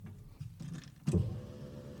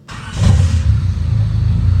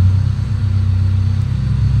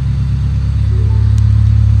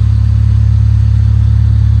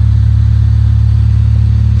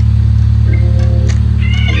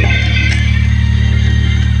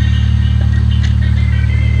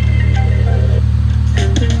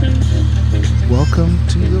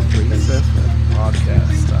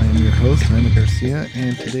host, Randy Garcia,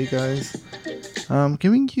 and today, guys, I'm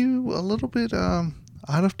giving you a little bit out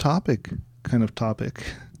of topic kind of topic.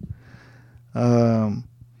 Um,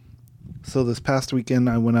 so this past weekend,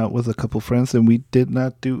 I went out with a couple friends, and we did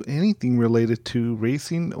not do anything related to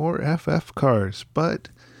racing or FF cars. But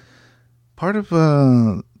part of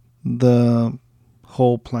the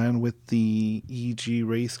whole plan with the EG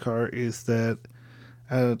race car is that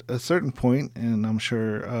at a certain point, and I'm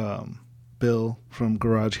sure Bill from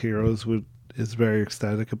Garage Heroes is very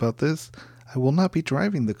ecstatic about this. I will not be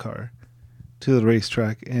driving the car to the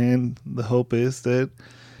racetrack, and the hope is that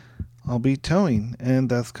I'll be towing, and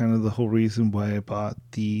that's kind of the whole reason why I bought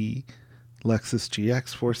the Lexus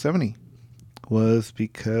GX 470 was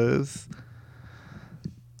because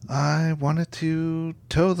I wanted to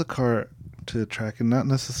tow the car to the track and not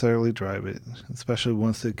necessarily drive it, especially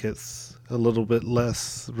once it gets a little bit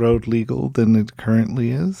less road legal than it currently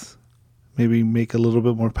is. Maybe make a little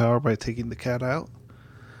bit more power by taking the cat out.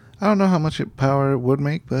 I don't know how much power it would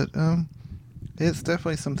make, but it's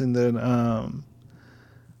definitely something that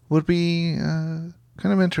would be kind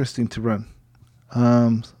of interesting to run.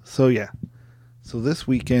 So yeah. So this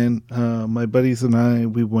weekend, my buddies and I,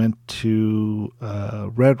 we went to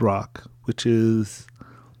Red Rock, which is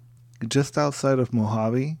just outside of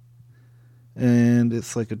Mojave. And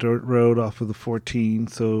it's like a dirt road off of the 14.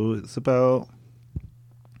 So it's about...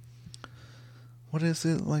 What is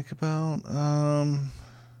it? Like about...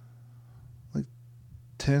 like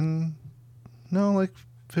 10... No, like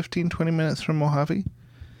 15, 20 minutes from Mojave.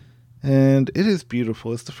 And it is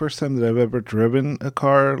beautiful. It's the first time that I've ever driven a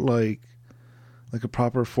car like a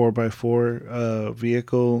proper 4x4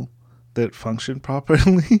 vehicle that functioned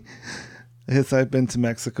properly. Yes, I've been to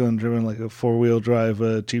Mexico and driven like a 4-wheel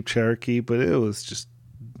drive Jeep Cherokee, but it was just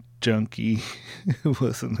junky.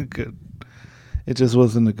 It just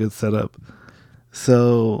wasn't a good setup.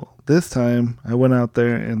 So this time I went out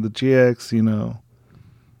there, and the GX,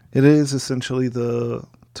 it is essentially the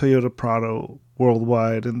Toyota Prado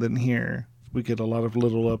worldwide, and then here we get a lot of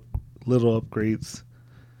little upgrades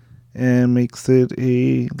and makes it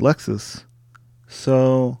a Lexus.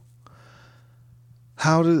 So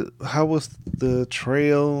how was the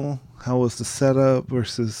trail? How was the setup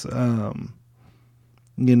versus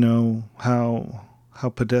how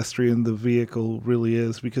pedestrian the vehicle really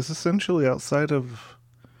is? Because essentially outside of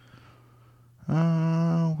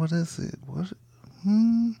what is it?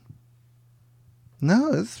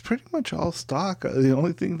 No, it's pretty much all stock. The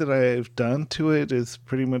only thing that I've done to it is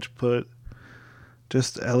pretty much put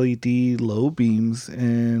just LED low beams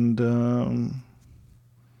and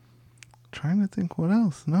trying to think what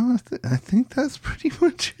else. No, I think that's pretty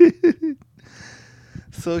much it.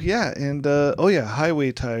 So yeah, and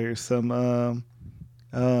highway tires, some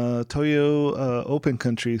Toyo Open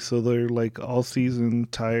Country, so they're like all season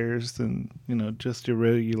tires, and just your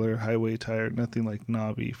regular highway tire, nothing like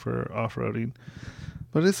knobby for off-roading.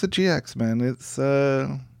 But it's a GX, man.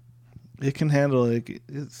 It can handle it.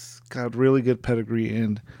 It's got really good pedigree,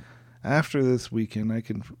 and after this weekend, I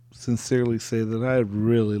can sincerely say that I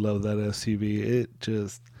really love that SUV. It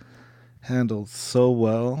just handled so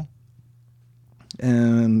well.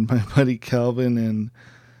 And my buddy Calvin and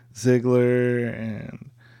Ziegler and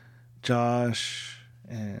Josh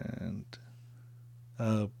and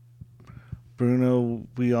Bruno,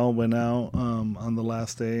 we all went out on the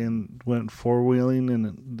last day and went four-wheeling,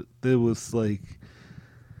 and it was like,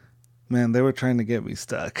 man, they were trying to get me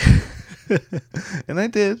stuck. And I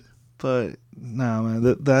did, but nah, man,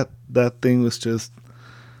 that thing was just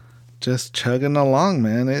chugging along,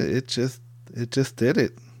 man. It just did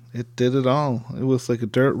it. It did it all. It was like a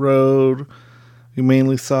dirt road. We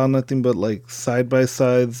mainly saw nothing but like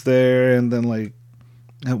side-by-sides there, and then like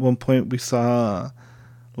at one point we saw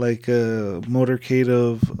like a motorcade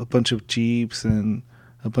of a bunch of Jeeps and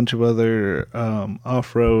a bunch of other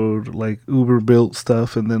off-road like Uber-built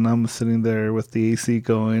stuff, and then I'm sitting there with the AC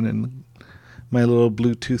going and my little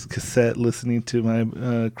Bluetooth cassette listening to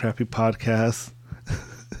my crappy podcast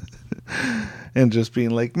and just being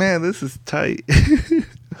like, man, this is tight.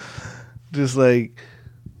 Just like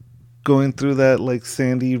going through that like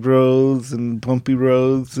sandy roads and bumpy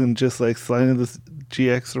roads and just like sliding this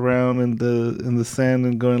GX around in the sand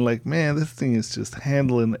and going like, man, this thing is just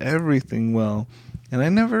handling everything well. And I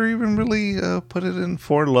never even really put it in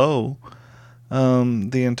 4 low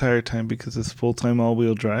the entire time because it's full-time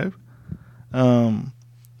all-wheel drive.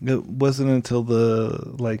 It wasn't until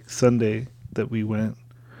the like Sunday that we went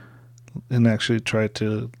and actually tried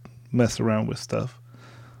to mess around with stuff.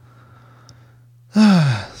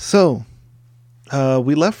 So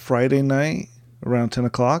we left Friday night around 10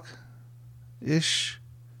 o'clock ish,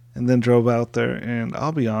 and then drove out there. And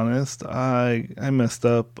I'll be honest, I messed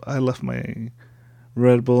up. I left my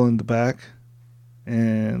Red Bull in the back,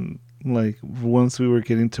 and like once we were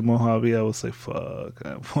getting to Mojave, I was like, "Fuck,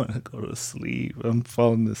 I want to go to sleep." I'm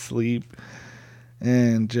falling asleep,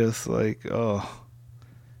 and just like, oh,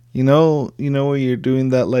 where you're doing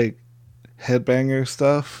that like headbanger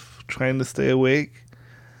stuff, trying to stay awake.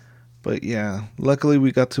 But yeah, luckily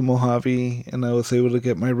we got to Mojave, and I was able to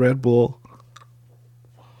get my Red Bull,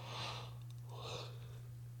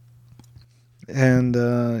 and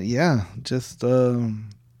yeah, just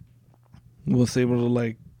was able to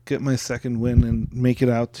like get my second win and make it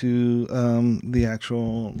out to the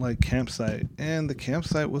actual like campsite. And the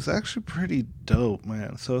campsite was actually pretty dope,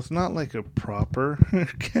 man. So it's not like a proper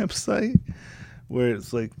campsite where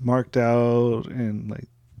it's like marked out and like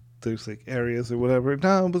there's like areas or whatever.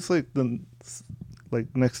 No, it was like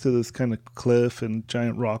next to this kind of cliff and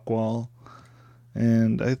giant rock wall.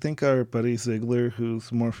 And I think our buddy Ziegler,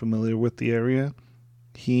 who's more familiar with the area,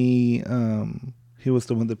 he was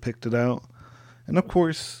the one that picked it out. And of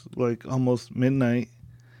course, like almost midnight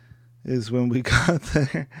is when we got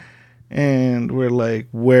there. And we're like,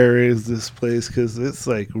 where is this place? Because it's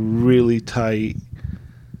like really tight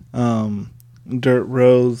dirt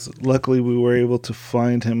roads. Luckily, we were able to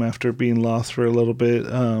find him after being lost for a little bit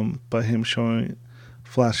by him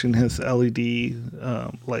flashing his LED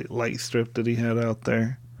like light strip that he had out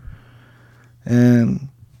there. And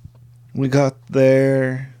we got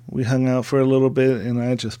there, we hung out for a little bit, and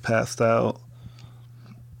I just passed out.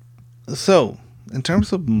 So, in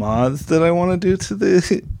terms of mods that I want to do to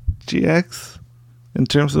the GX, in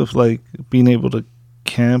terms of like being able to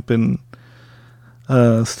camp and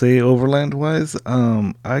stay overland wise,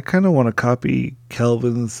 I kind of want to copy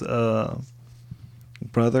Kelvin's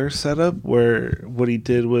brother setup, where what he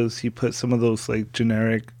did was he put some of those like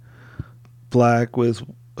generic black with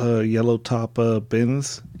yellow top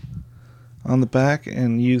bins on the back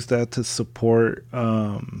and used that to support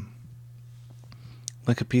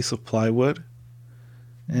like a piece of plywood,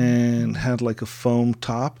 and had like a foam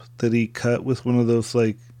top that he cut with one of those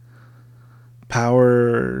like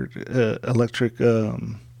power electric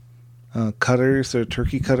cutters or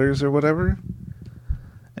turkey cutters or whatever.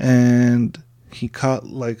 And he caught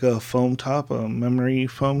like a foam top, a memory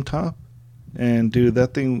foam top. And dude,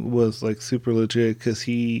 that thing was like super legit because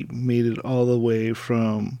he made it all the way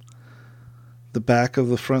from the back of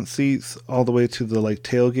the front seats all the way to the like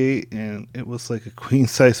tailgate, and it was like a queen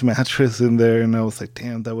size mattress in there. And I was like,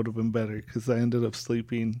 damn, that would have been better, because I ended up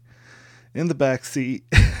sleeping in the back seat.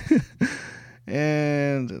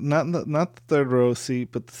 And not the third row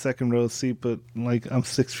seat, but the second row seat. But like I'm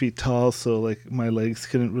 6 feet tall, so like my legs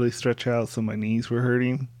couldn't really stretch out, so my knees were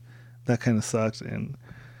hurting. That kind of sucked. And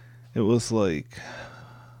it was like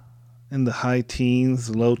in the high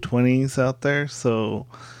teens, low 20s out there. So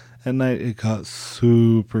at night it got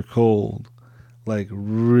super cold, like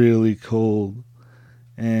really cold,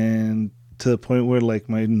 and to the point where like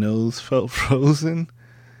my nose felt frozen,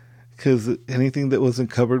 because anything that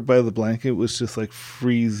wasn't covered by the blanket was just like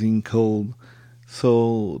freezing cold.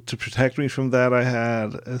 So to protect me from that, I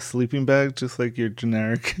had a sleeping bag, just like your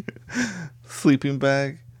generic sleeping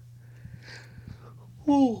bag.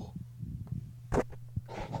 Ooh.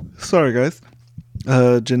 Sorry, guys.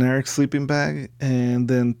 Generic sleeping bag, and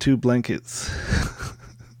then 2 blankets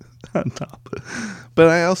on top. But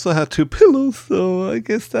I also had 2 pillows, so I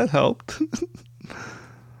guess that helped.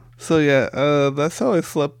 So yeah, that's how I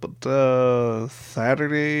slept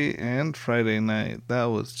Saturday and Friday night. That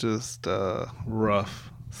was just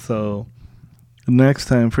rough. So next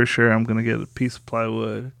time for sure I'm gonna get a piece of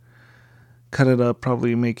plywood, cut it up,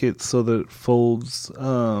 probably make it so that it folds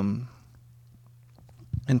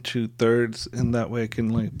into thirds, and that way I can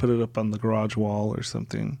like put it up on the garage wall or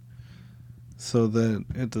something, so that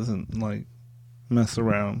it doesn't like mess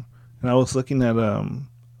around. And I was looking at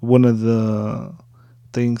one of the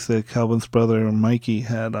things that Calvin's brother Mikey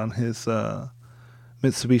had on his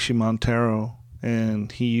Mitsubishi Montero,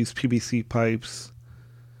 and he used PVC pipes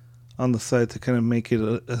on the side to kind of make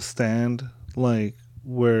it a stand, like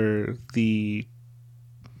where the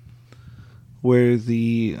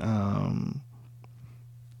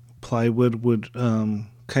plywood would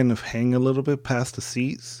kind of hang a little bit past the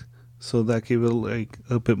seats, so that gave it like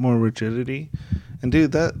a bit more rigidity. And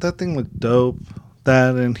dude, that thing looked dope.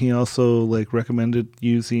 That, and he also like recommended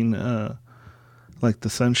using like the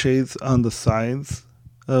sunshades on the sides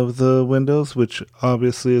of the windows, which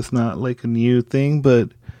obviously is not like a new thing,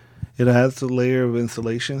 but it adds a layer of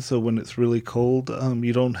insulation, so when it's really cold,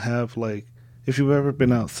 you don't have like, if you've ever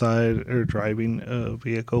been outside or driving a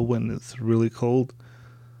vehicle when it's really cold,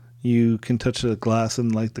 you can touch the glass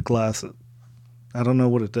and like the glass, I don't know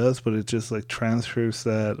what it does, but it just like transfers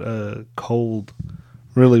that cold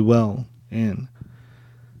really well in.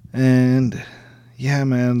 And yeah,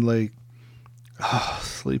 man, like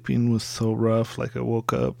sleeping was so rough. Like I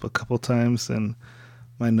woke up a couple times and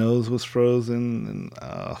my nose was frozen,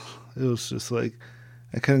 and it was just like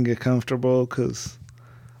I couldn't get comfortable because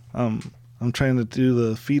I'm trying to do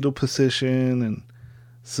the fetal position and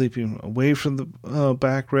sleeping away from the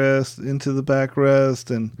backrest into the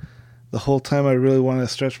backrest, and the whole time I really wanted to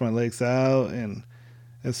stretch my legs out, and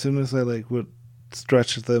as soon as I like would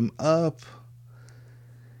stretch them up,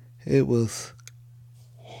 it was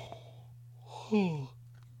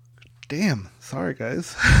damn. Sorry,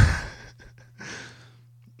 guys.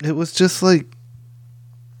 It was just like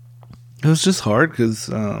it was just hard because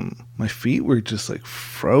my feet were just like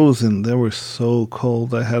frozen. They were so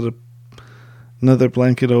cold. I had another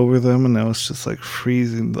blanket over them, and I was just like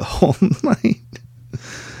freezing the whole night.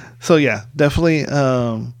 So yeah, definitely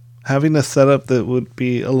having a setup that would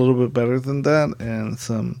be a little bit better than that, and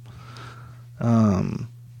some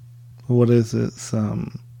what is it?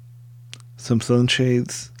 Some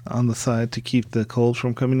sunshades on the side to keep the cold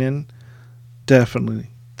from coming in. Definitely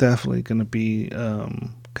going to be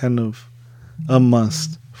kind of a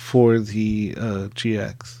must for the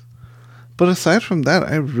GX. But aside from that,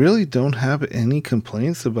 I really don't have any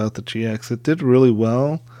complaints about the GX. It did really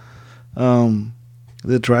well.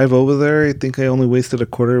 The drive over there, I think I only wasted a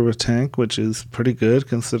quarter of a tank, which is pretty good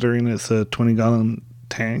considering it's a 20-gallon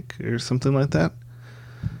tank or something like that.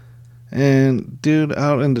 And dude,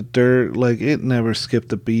 out in the dirt, like it never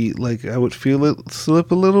skipped a beat. Like I would feel it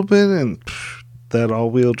slip a little bit, and that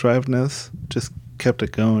all-wheel driveness just kept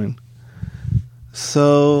it going.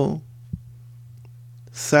 So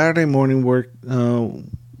Saturday morning work,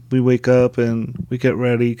 we wake up and we get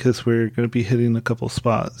ready because we're going to be hitting a couple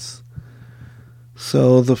spots.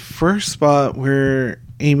 So the first spot we're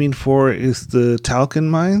aiming for is the Talcon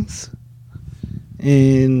mines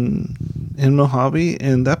in Mojave,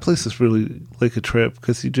 and that place is really like a trip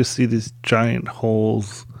because you just see these giant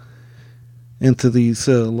holes into these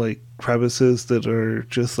like crevices that are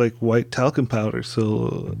just like white talcum powder.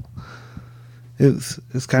 So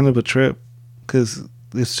it's kind of a trip because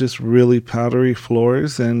it's just really powdery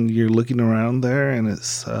floors, and you're looking around there, and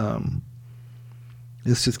it's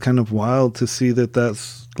just kind of wild to see that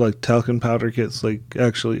that's like talcum powder gets like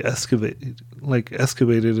actually excavated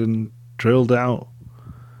and drilled out.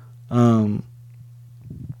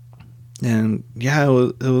 And yeah, it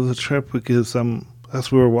was a trip because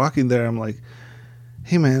as we were walking there, I'm like,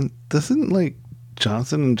 hey man, doesn't like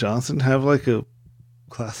Johnson and Johnson have like a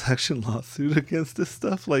class action lawsuit against this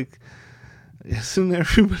stuff? Like, isn't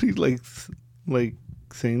everybody like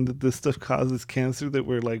saying that this stuff causes cancer, that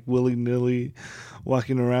we're like willy-nilly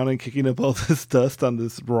walking around and kicking up all this dust on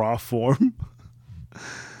this raw form?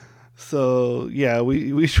 So yeah,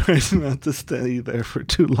 we tried not to stay there for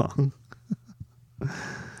too long.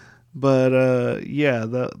 But yeah,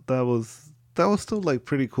 that was still like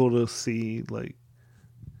pretty cool to see. Like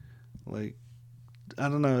I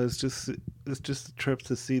don't know, it's just a trip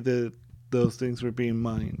to see that those things were being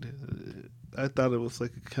mined. I thought it was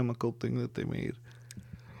like a chemical thing that they made.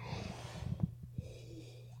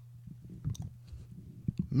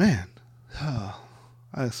 Man,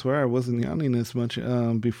 I swear I wasn't yawning as much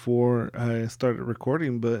before I started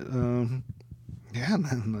recording, but yeah,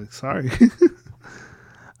 man, like sorry.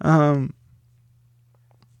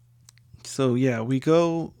 So yeah, we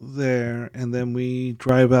go there and then we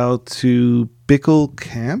drive out to Bickle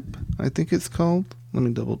Camp, I think it's called. Let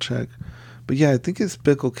me double check. But yeah, I think it's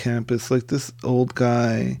Bickle Camp. It's like this old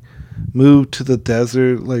guy moved to the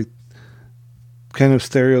desert, like kind of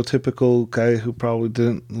stereotypical guy who probably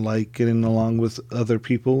didn't like getting along with other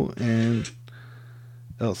people, and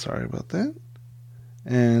oh, sorry about that.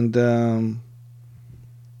 And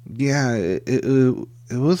yeah, it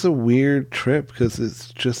was a weird trip because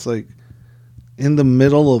it's just like in the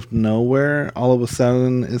middle of nowhere. All of a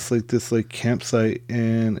sudden, it's like this like campsite,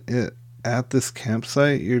 and at this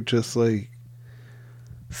campsite, you're just like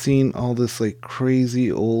seeing all this like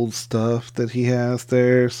crazy old stuff that he has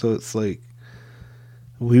there. So it's like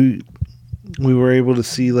we were able to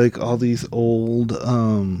see like all these old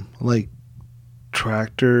like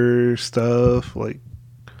tractor stuff, like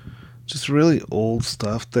just really old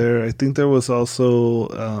stuff there. I think there was also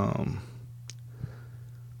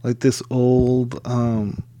like this old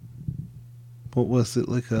what was it,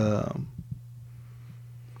 like a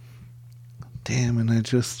damn, and I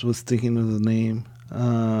just was thinking of the name.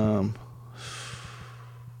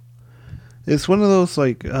 It's one of those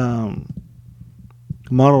like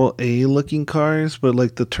Model A looking cars, but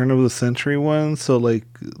like the turn of the century ones. So like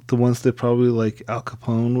the ones that probably like Al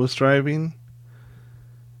Capone was driving.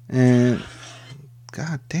 And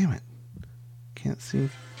God damn it, can't see.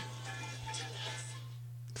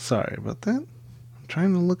 Sorry about that. I'm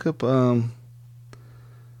trying to look up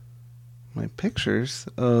my pictures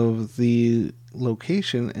of the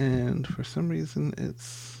location, and for some reason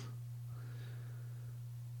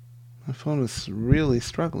my phone is really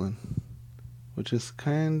struggling, which is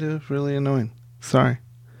kind of really annoying. Sorry.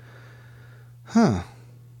 Huh.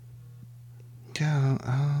 Yeah,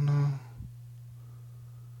 I don't know.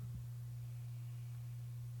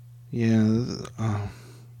 Yeah.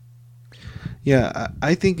 Yeah,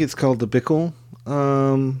 I think it's called the Bickle.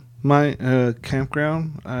 My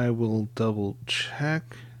campground. I will double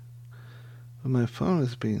check. But my phone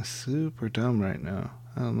is being super dumb right now.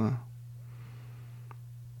 I don't know.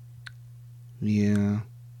 Yeah.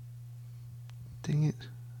 Dang it.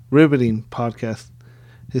 Riveting podcast.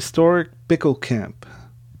 Historic Bickle Camp.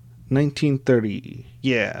 1930.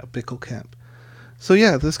 Yeah, Bickle Camp. So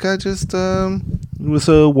yeah, this guy just was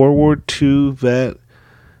a World War II vet.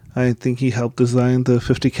 I think he helped design the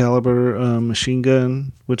 50 caliber machine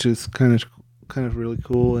gun, which is kind of really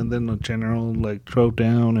cool. And then the general like drove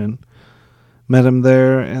down and met him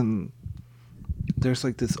there. And there's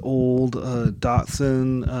like this old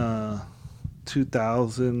Datsun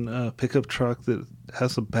 2000 pickup truck that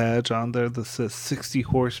has a badge on there that says 60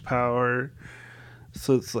 horsepower.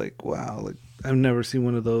 So it's like, wow, like I've never seen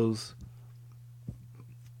one of those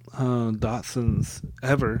Datsuns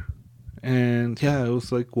ever. And yeah, it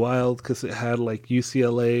was like wild because it had like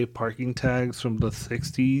UCLA parking tags from the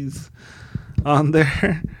 60s on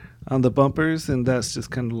there on the bumpers, and that's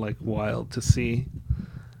just kind of like wild to see.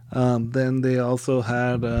 Then they also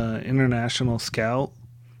had International Scout,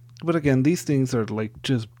 but again, these things are like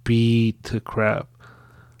just beat to crap.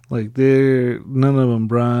 Like none of them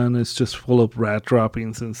run. It's just full of rat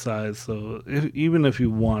droppings inside. So even if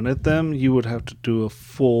you wanted them, you would have to do a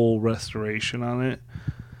full restoration on it.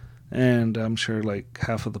 And I'm sure like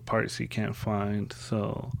half of the parts you can't find.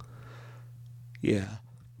 So yeah.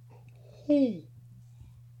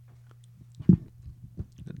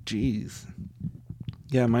 Jeez.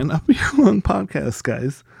 Yeah, it might not be a long podcast,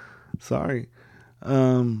 guys. Sorry.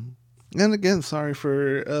 And again, sorry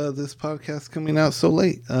for this podcast coming out so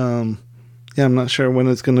late. Yeah, I'm not sure when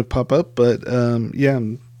it's going to pop up, but yeah,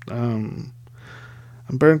 I'm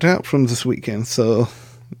burnt out from this weekend. So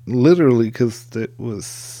literally, because it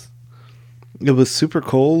was super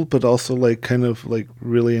cold, but also like kind of like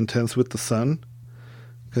really intense with the sun,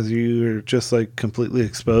 because you're just like completely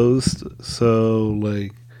exposed. So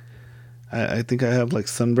like, I think I have like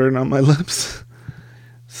sunburn on my lips.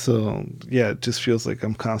 So yeah, it just feels like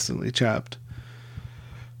I'm constantly chapped.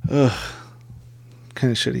 Ugh,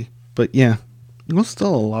 kind of shitty. But yeah, it was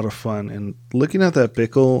still a lot of fun. And looking at that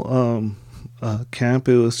Bickle camp,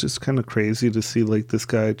 it was just kind of crazy to see like this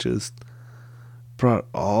guy just brought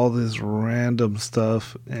all this random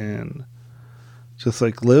stuff and just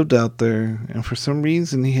like lived out there. And for some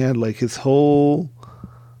reason, he had like his whole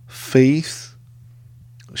face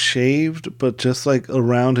shaved, but just like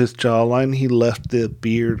around his jawline he left the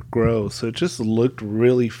beard grow, so it just looked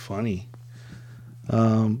really funny.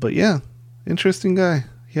 But yeah, interesting guy.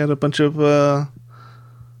 He had a bunch of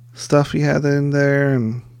stuff he had in there,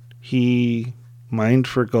 and he mined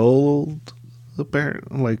for gold,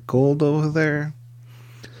 like gold over there.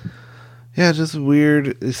 Yeah, just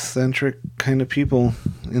weird, eccentric kind of people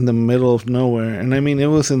in the middle of nowhere. And I mean, it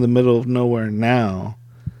was in the middle of nowhere now,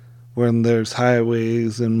 when there's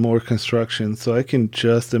highways and more construction. So I can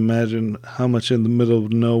just imagine how much in the middle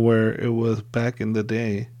of nowhere it was back in the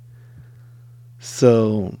day.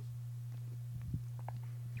 So,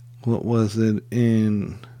 what was it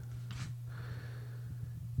in?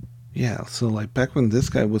 Yeah, so like back when this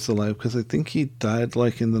guy was alive, because I think he died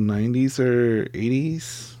like in the 90s or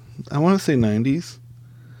 80s. I want to say 90s.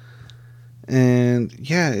 And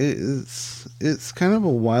yeah, it's kind of a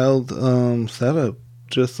wild setup.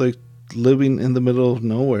 Just like living in the middle of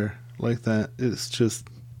nowhere like that. It's just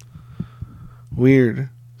weird.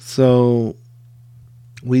 So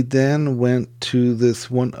we then went to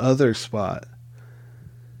this one other spot.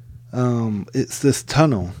 It's this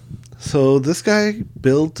tunnel. So this guy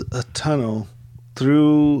built a tunnel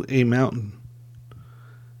through a mountain.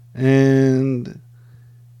 And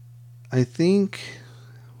I think,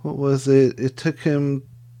 what was it? It took him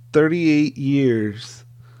 38 years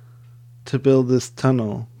to build this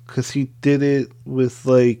tunnel, because he did it with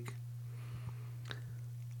like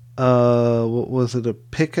what was it, a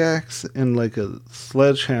pickaxe and like a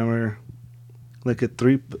sledgehammer, like a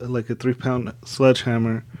 3 pound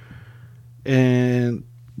sledgehammer. And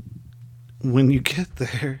when you get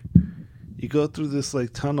there, you go through this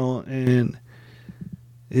like tunnel, and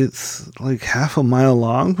it's like half a mile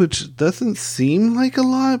long, which doesn't seem like a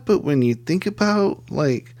lot, but when you think about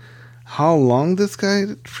like how long this guy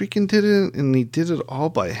freaking did it, and he did it all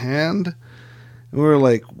by hand, and we were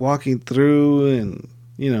like walking through, and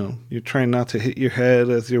you're trying not to hit your head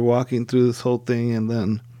as you're walking through this whole thing, and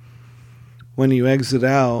then when you exit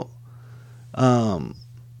out,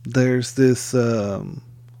 there's this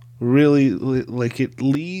really like it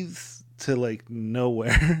leads to like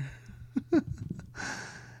nowhere.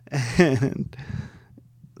 And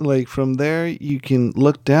like from there you can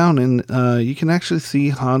look down, and you can actually see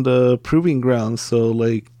Honda proving grounds. So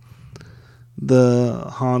like the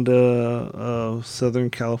Honda of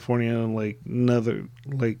Southern California, like another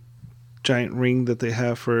like giant ring that they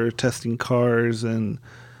have for testing cars, and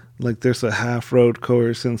like there's a half road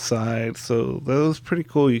course inside. So that was pretty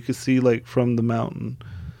cool. You could see like from the mountain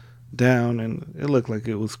down, and it looked like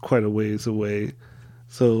it was quite a ways away.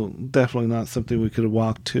 So definitely not something we could have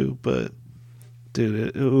walked to, but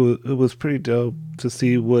dude, it was pretty dope to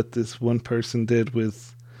see what this one person did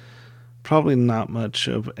with probably not much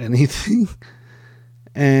of anything.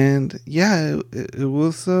 And yeah, it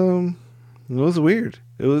was weird.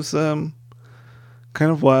 It was kind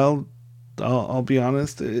of wild. I'll be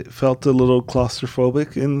honest. It felt a little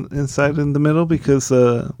claustrophobic inside in the middle, because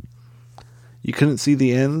you couldn't see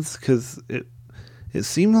the ends, because it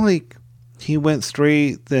seemed like he went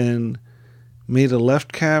straight, then made a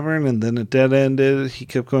left cavern, and then it dead ended. He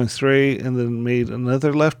kept going straight, and then made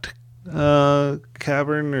another left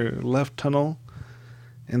cavern or left tunnel,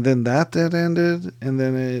 and then that dead ended, and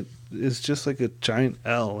then it is just like a giant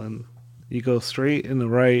L, and you go straight and the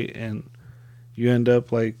right, and you end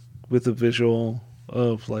up like with a visual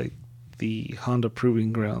of like the Honda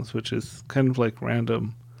proving grounds, which is kind of like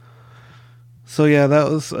random. So yeah, that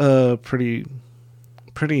was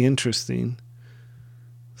pretty interesting.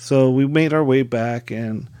 So we made our way back,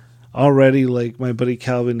 and already like my buddy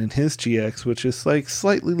Calvin in his GX, which is like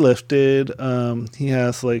slightly lifted, he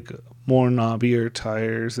has like more knobbier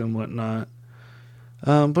tires and whatnot.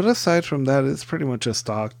 But aside from that, it's pretty much a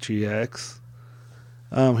stock GX.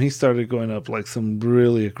 He started going up like some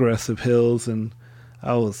really aggressive hills, and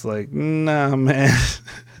I was like, nah, man.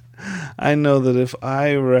 I know that if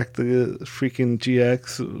I wrecked the freaking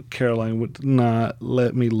GX, Caroline would not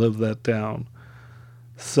let me live that down.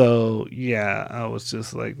 So, yeah, I was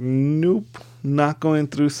just like, nope, not going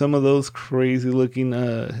through some of those crazy looking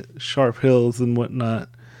sharp hills and whatnot.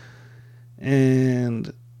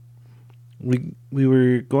 And we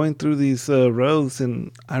were going through these roads,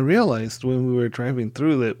 and I realized when we were driving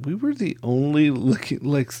through that we were the only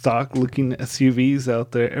stock looking SUVs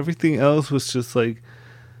out there. Everything else was just like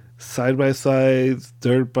side by sides,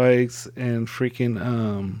 dirt bikes, and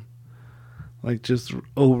freaking like just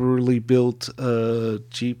overly built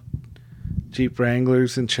Jeep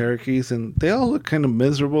Wranglers and Cherokees, and they all look kind of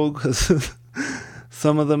miserable, because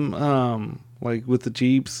some of them like with the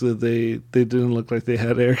Jeeps, they didn't look like they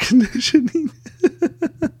had air conditioning.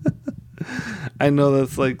 I know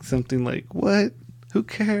that's like something like, what? Who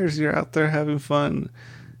cares? You're out there having fun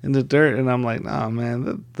in the dirt, and I'm like, nah,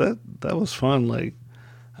 man, that was fun. Like,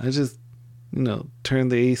 I just,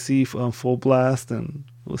 turned the AC on full blast and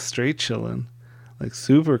was straight chilling, like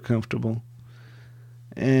super comfortable.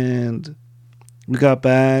 And we got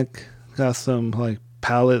back, got some like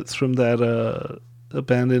pallets from that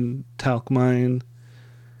abandoned talc mine,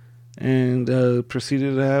 and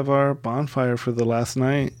proceeded to have our bonfire for the last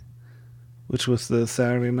night, which was the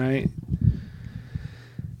Saturday night.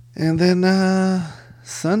 And then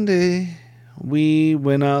Sunday, we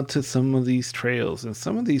went out to some of these trails, and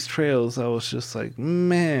some of these trails I was just like,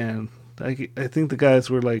 man, I think the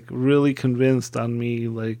guys were like really convinced on me,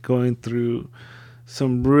 like going through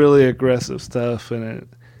some really aggressive stuff, and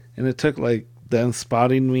it took like them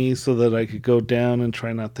spotting me so that I could go down and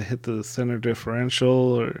try not to hit the center differential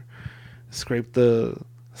or scrape the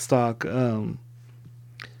stock like,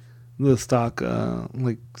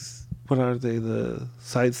 what are they, the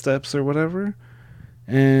side steps or whatever.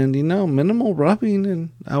 And minimal rubbing, and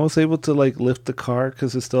I was able to like lift the car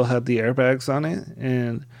because it still had the airbags on it.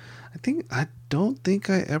 And I don't think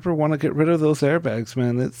I ever want to get rid of those airbags,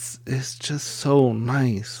 man. It's just so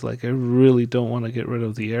nice. Like, I really don't want to get rid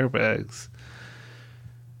of the airbags,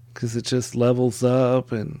 because it just levels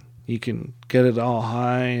up, and you can get it all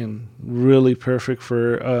high, and really perfect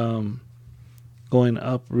for going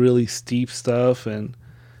up really steep stuff. And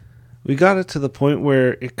we got it to the point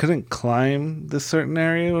where it couldn't climb this certain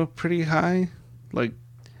area pretty high. Like,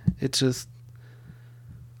 it just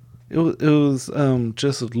it was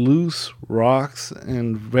just loose rocks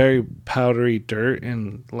and very powdery dirt,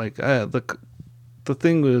 and like the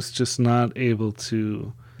thing was just not able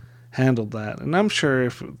to handle that. And I'm sure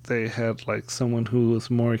if they had like someone who was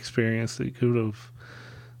more experienced, they could have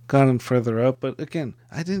gotten further up. But again,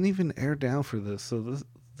 I didn't even air down for this, so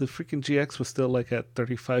the freaking GX was still like at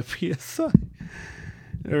 35 psi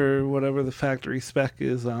or whatever the factory spec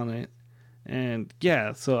is on it. And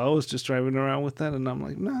yeah, so I was just driving around with that, and I'm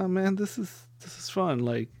like, nah, man, this is fun.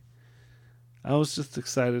 Like, I was just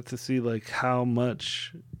excited to see like how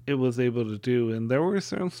much it was able to do, and there were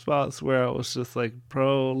certain spots where I was just like,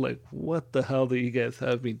 bro, like, what the hell do you guys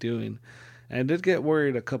have me doing? And I did get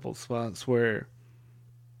worried a couple spots where,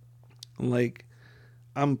 like,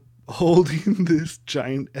 I'm holding this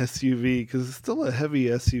giant SUV because it's still a heavy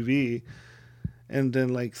SUV, and then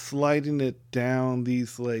like sliding it down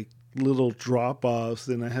these like little drop offs,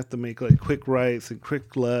 and I have to make like quick rights and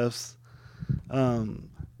quick lefts, um,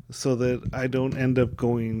 so that I don't end up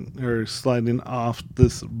going or sliding off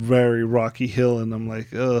this very rocky hill. And I'm like,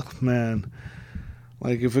 oh man,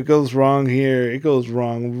 like if it goes wrong here, it goes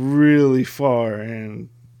wrong really far. And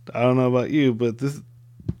I don't know about you, but this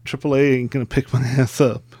AAA ain't gonna pick my ass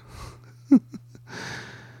up.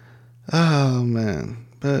 Oh man,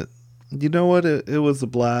 but you know what? It was a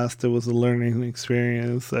blast. It was a learning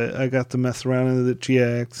experience. I got to mess around in the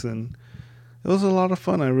GX, and it was a lot of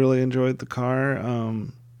fun. I really enjoyed the car.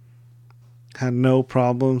 Had no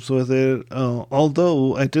problems with it.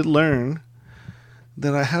 Although I did learn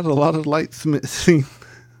that I had a lot of lights missing,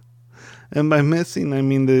 and by missing I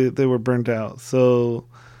mean they were burnt out. So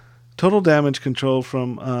total damage control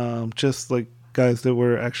from just like guys that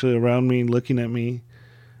were actually around me looking at me.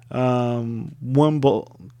 One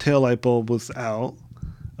tail light bulb was out.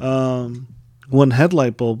 One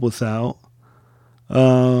headlight bulb was out.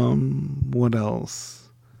 What else?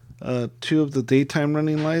 Two of the daytime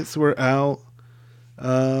running lights were out.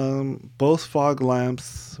 Both fog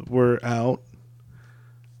lamps were out.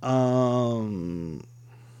 Um,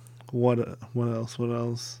 what else? What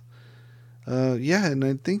else? Yeah, and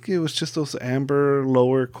I think it was just those amber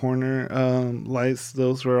lower corner lights.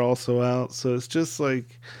 Those were also out. So it's just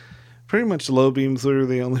like pretty much low beams were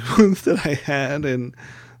the only ones that I had, and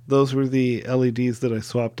those were the LEDs that I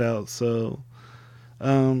swapped out. So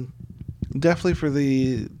um, definitely for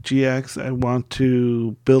the GX, I want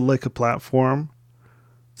to build like a platform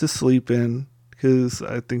to sleep in, because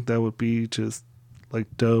I think that would be just like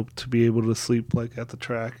dope to be able to sleep like at the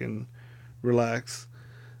track and relax.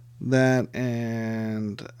 That,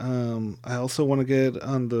 and I also want to get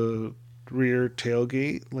on the rear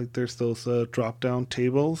tailgate. Like there's those drop down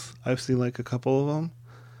tables. I've seen like a couple of them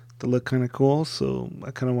that look kind of cool. So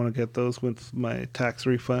I kind of want to get those with my tax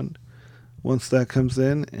refund once that comes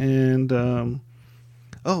in. And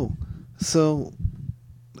oh, so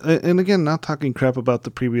and again, not talking crap about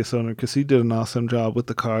the previous owner because he did an awesome job with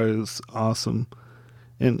the car. It was awesome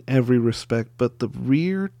in every respect. But the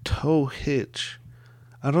rear tow hitch,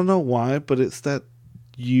 I don't know why, but it's that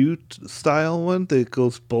U style one that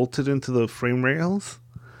goes bolted into the frame rails,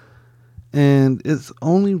 and it's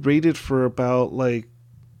only rated for about like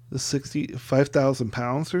 65,000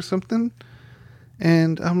 pounds or something.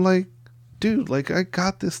 And I'm like, dude, like I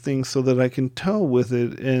got this thing so that I can tow with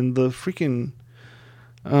it, and the freaking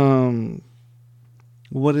um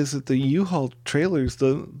what is it, the U-Haul trailers,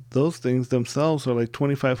 those things themselves are like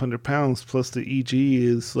 2,500 pounds, plus the EG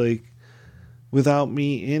is like, without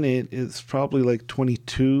me in it, it's probably like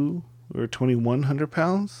 22 or 2,100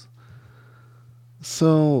 pounds.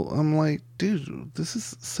 So I'm like, dude, this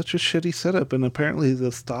is such a shitty setup. And apparently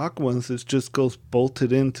the stock ones, it just goes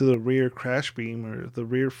bolted into the rear crash beam or the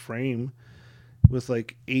rear frame with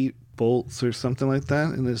like 8 bolts or something like that.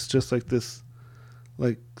 And it's just like this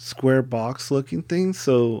like square box looking thing.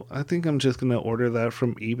 So I think I'm just going to order that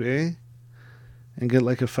from eBay and get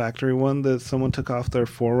like a factory one that someone took off their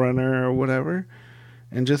Forerunner or whatever,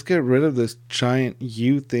 and just get rid of this giant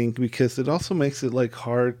U thing, because it also makes it like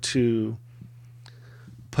hard to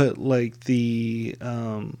put like the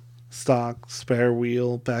stock spare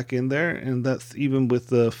wheel back in there, and that's even with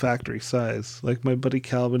the factory size. Like my buddy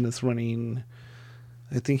Calvin is running,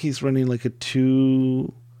 I think he's running like a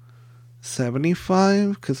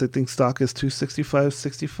 275, because I think stock is 265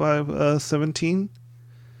 65 17,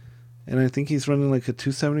 and I think he's running like a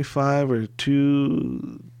 275 or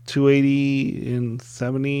 280 and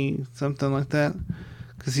 70, something like that,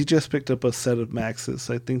 because he just picked up a set of Maxes.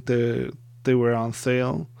 I think they were on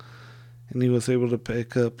sale, and he was able to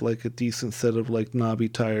pick up like a decent set of like knobby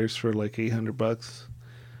tires for like $800.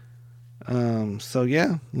 So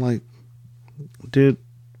yeah, like, dude,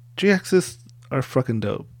 GXs are fucking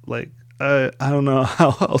dope. Like, I don't know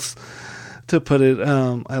how else to put it.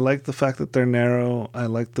 I like the fact that they're narrow. I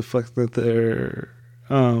like the fact that they're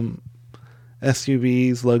SUVs,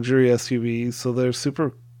 luxury SUVs, so they're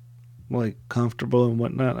super like comfortable and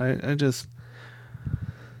whatnot.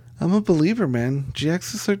 I'm a believer, man.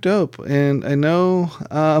 GXs are dope, and I know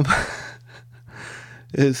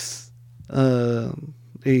it's a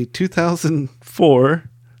 2004.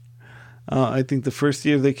 I think the first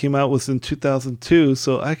year they came out was in 2002,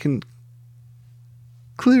 so I can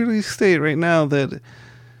clearly state right now that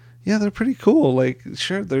yeah, they're pretty cool. Like,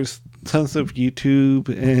 sure, there's tons of YouTube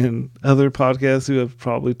and other podcasts who have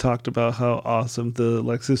probably talked about how awesome the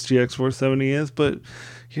Lexus GX 470 is, but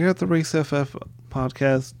here at the Race FF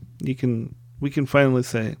podcast, we can finally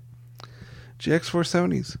say GX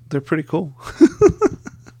 470s. They're pretty cool.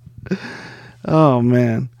 Oh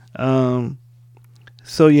man.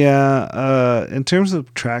 So yeah, in terms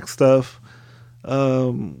of track stuff,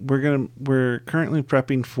 we're currently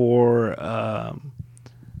prepping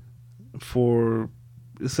for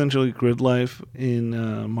essentially Grid Life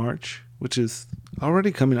in March, which is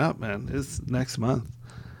already coming up, man. It's next month.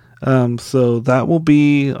 So that will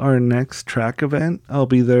be our next track event. I'll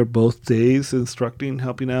be there both days instructing,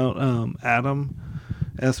 helping out Adam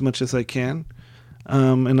as much as I can.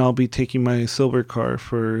 And I'll be taking my silver car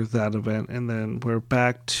for that event. And then we're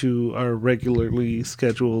back to our regularly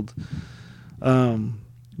scheduled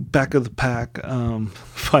back of the pack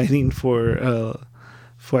fighting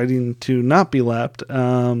to not be lapped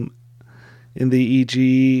in the EG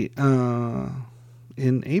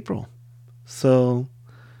in April. So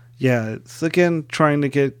yeah, it's again trying to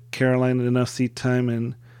get Caroline enough seat time,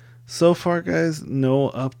 and so far, guys,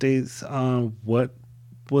 no updates on what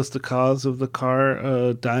was the cause of the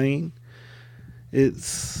car dying.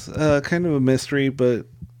 It's kind of a mystery, but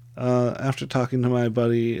after talking to my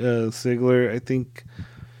buddy Ziegler, I think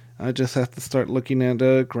I just have to start looking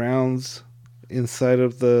at grounds inside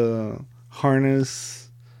of the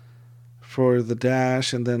harness for the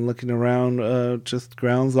dash, and then looking around just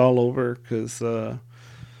grounds all over, because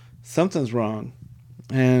something's wrong.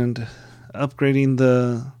 And upgrading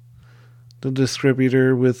the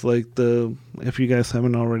distributor with like if you guys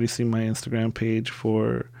haven't already seen my Instagram page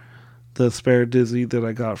for the spare Dizzy that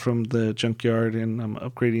I got from the junkyard, and I'm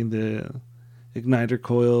upgrading the igniter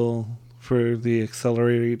coil for the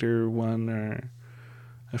accelerator one, or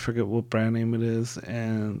I forget what brand name it is,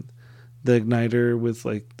 and the igniter with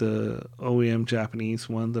like the OEM Japanese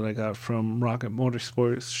one that I got from Rocket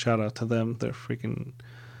Motorsports. Shout out to them. They're freaking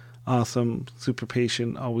awesome, super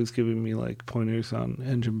patient, always giving me like pointers on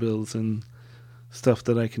engine builds and stuff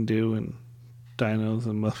that I can do, and dynos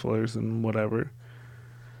and mufflers and whatever.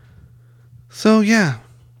 So yeah,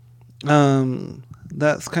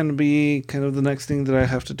 that's kind of the next thing that I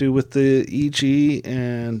have to do with the EG.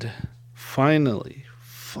 And finally,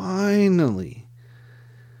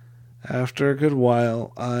 after a good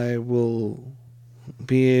while, I will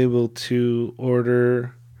be able to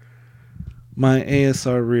order my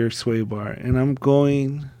ASR rear sway bar. And I'm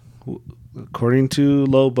going, according to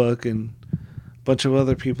Lowbuck and a bunch of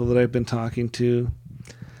other people that I've been talking to,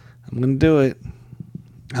 I'm going to do it.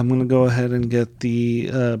 I'm going to go ahead and get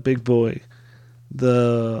the big boy,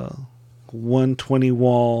 the 120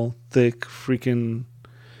 wall thick freaking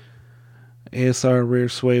ASR rear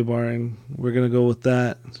sway bar, and we're going to go with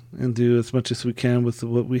that and do as much as we can with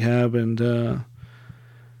what we have, and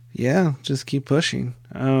yeah, just keep pushing.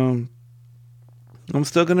 I'm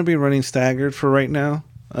still going to be running staggered for right now,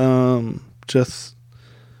 just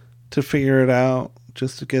to figure it out,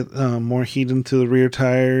 just to get more heat into the rear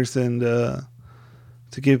tires, and to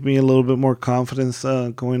give me a little bit more confidence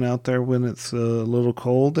going out there when it's a little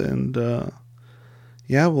cold. And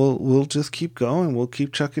yeah, we'll just keep going. We'll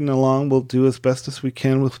keep chucking along. We'll do as best as we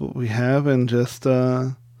can with what we have, and just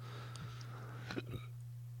do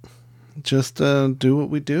what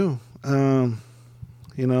we do.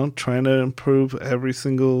 Trying to improve every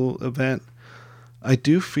single event. I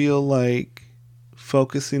do feel like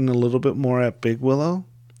focusing a little bit more at Big Willow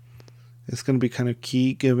is going to be kind of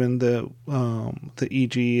key, given that the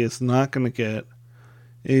EG is not going to get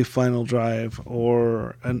a final drive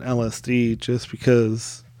or an LSD, just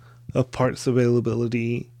because of parts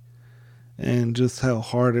availability and just how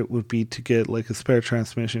hard it would be to get like a spare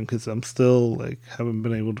transmission, because I'm still like haven't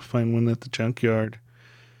been able to find one at the junkyard.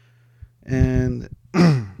 And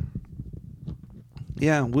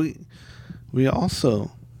yeah, we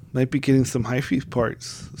also might be getting some HiFi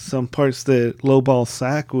parts, some parts that Lowball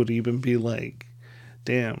Sack would even be like,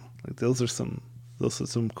 damn, like those are some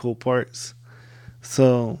cool parts.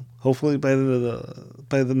 So hopefully by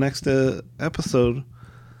the next episode,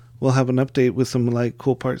 we'll have an update with some like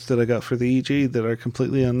cool parts that I got for the EG that are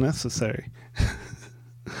completely unnecessary.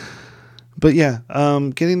 But yeah,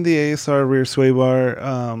 getting the ASR rear sway bar.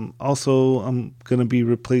 Also, I'm gonna be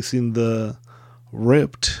replacing the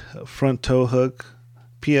ripped front tow hook.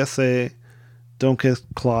 PSA, don't get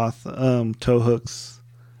cloth tow hooks.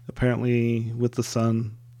 Apparently, with the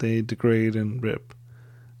sun, they degrade and rip.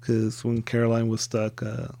 Because when Caroline was stuck,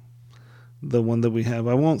 the one that we have,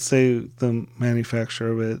 I won't say the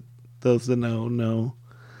manufacturer of it. Those that know.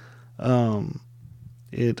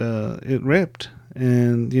 It ripped.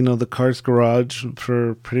 And, the car's garage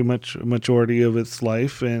for pretty much a majority of its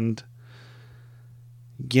life. And,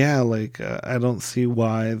 yeah, I don't see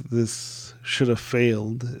why this should have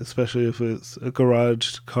failed, especially if it's a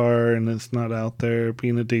garage car and it's not out there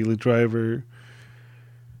being a daily driver.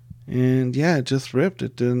 And, yeah, it just ripped.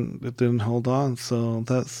 It didn't hold on. So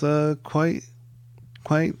that's quite,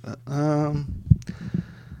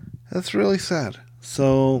 that's really sad.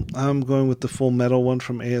 So I'm going with the full metal one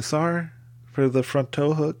from ASR for the front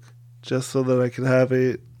tow hook, just so that I could have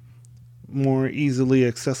it more easily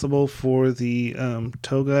accessible for the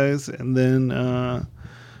tow guys. And then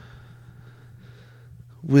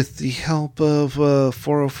with the help of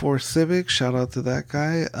 404 Civic, shout out to that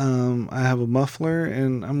guy, I have a muffler,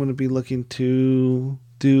 and I'm going to be looking to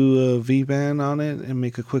do a V-band on it and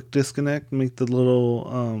make a quick disconnect, make the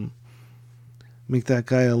little make that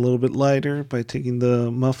guy a little bit lighter by taking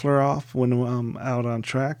the muffler off when I'm out on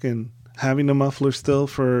track, and having a muffler still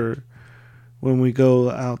for when we go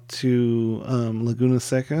out to Laguna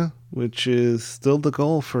Seca, which is still the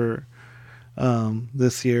goal for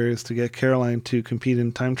this year, is to get Caroline to compete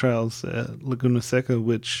in time trials at Laguna Seca,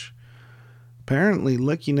 which apparently,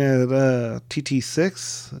 looking at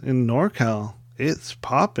TT6 in NorCal, it's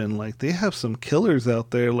popping. Like, they have some killers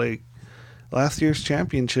out there. Like, last year's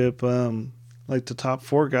championship, like the top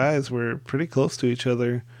 4 guys were pretty close to each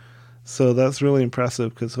other. So that's really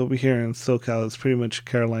impressive, because over here in SoCal, it's pretty much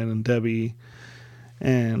Caroline and Debbie,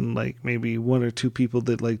 and like maybe 1 or 2 people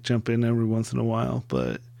that like jump in every once in a while.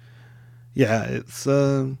 But yeah, it's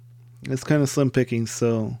kind of slim pickings.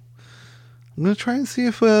 So I'm gonna try and see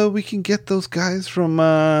if we can get those guys from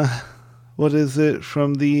from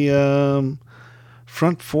the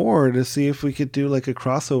front 4 to see if we could do like a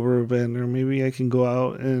crossover event, or maybe I can go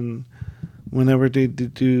out and whenever they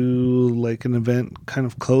do like an event kind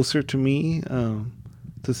of closer to me,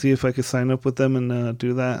 to see if I could sign up with them and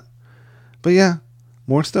do that. But yeah,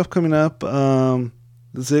 more stuff coming up.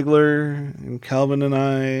 Ziegler and Calvin and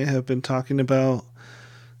I have been talking about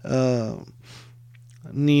doing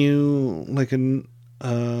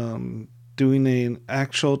an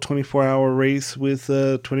actual 24-hour race with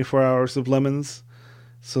 24 hours of lemons.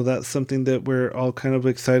 So that's something that we're all kind of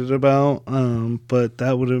excited about. But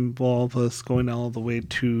that would involve us going all the way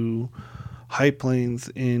to High Plains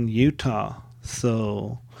in Utah.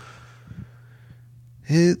 So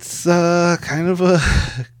it's going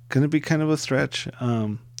to be kind of a stretch.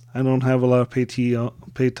 I don't have a lot of paid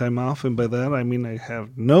time off, and by that I mean I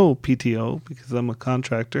have no PTO because I'm a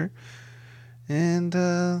contractor. And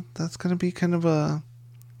that's going to be kind of a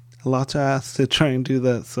lot to ask to try and do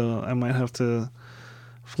that. So I might have to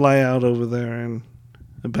fly out over there and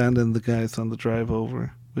abandon the guys on the drive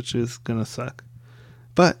over, which is gonna suck.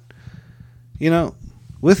 But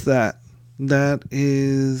with that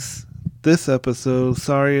is this episode.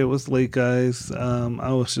 Sorry it was late, guys.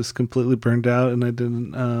 I was just completely burned out, and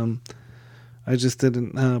I just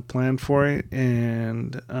didn't plan for it.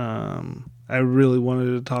 And I really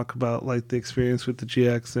wanted to talk about like the experience with the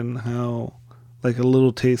GX and how like a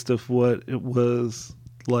little taste of what it was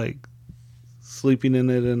like sleeping in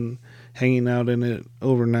it and hanging out in it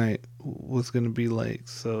overnight was going to be like.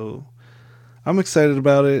 So I'm excited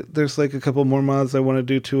about it. There's like a couple more mods I want to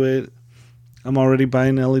do to it. I'm already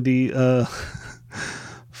buying LED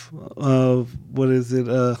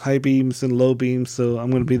high beams and low beams, so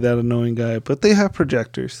I'm going to be that annoying guy, but they have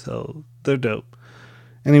projectors, so they're dope.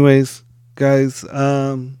 Anyways, guys,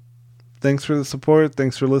 thanks for the support,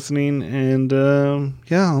 thanks for listening, and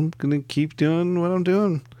I'm going to keep doing what I'm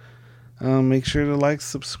doing. Make sure to like,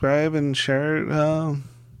 subscribe, and share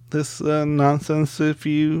this nonsense if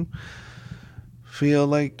you feel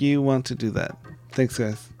like you want to do that. Thanks,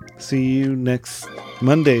 guys. See you next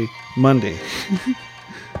Monday.